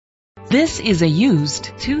This is a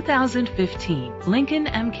used 2015 Lincoln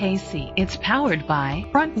MKC. It's powered by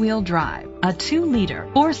front-wheel drive, a 2-liter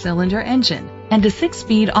 4-cylinder engine, and a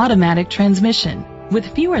 6-speed automatic transmission.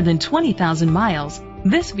 With fewer than 20,000 miles,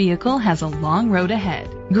 this vehicle has a long road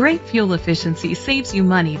ahead. Great fuel efficiency saves you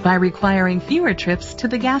money by requiring fewer trips to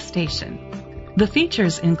the gas station. The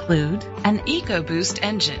features include an EcoBoost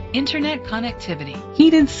engine, internet connectivity,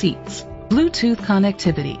 heated seats, Bluetooth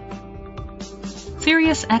connectivity,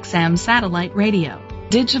 Sirius XM satellite radio,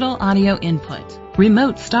 digital audio input,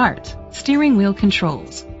 remote start, steering wheel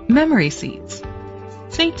controls, memory seats.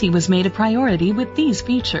 Safety was made a priority with these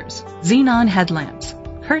features: xenon headlamps,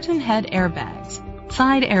 curtain head airbags,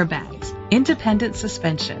 side airbags, independent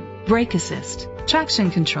suspension, brake assist,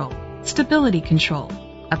 traction control, stability control,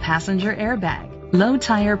 a passenger airbag, low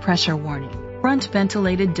tire pressure warning, front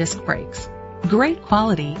ventilated disc brakes. Great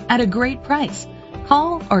quality at a great price.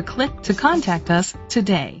 Call or click to contact us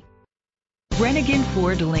today. Brenengen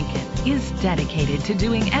Ford Lincoln is dedicated to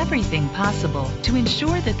doing everything possible to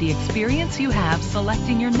ensure that the experience you have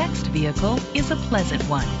selecting your next vehicle is a pleasant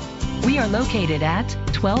one. We are located at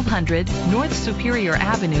 1200 North Superior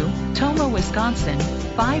Avenue, Tomah, Wisconsin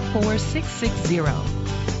 54660.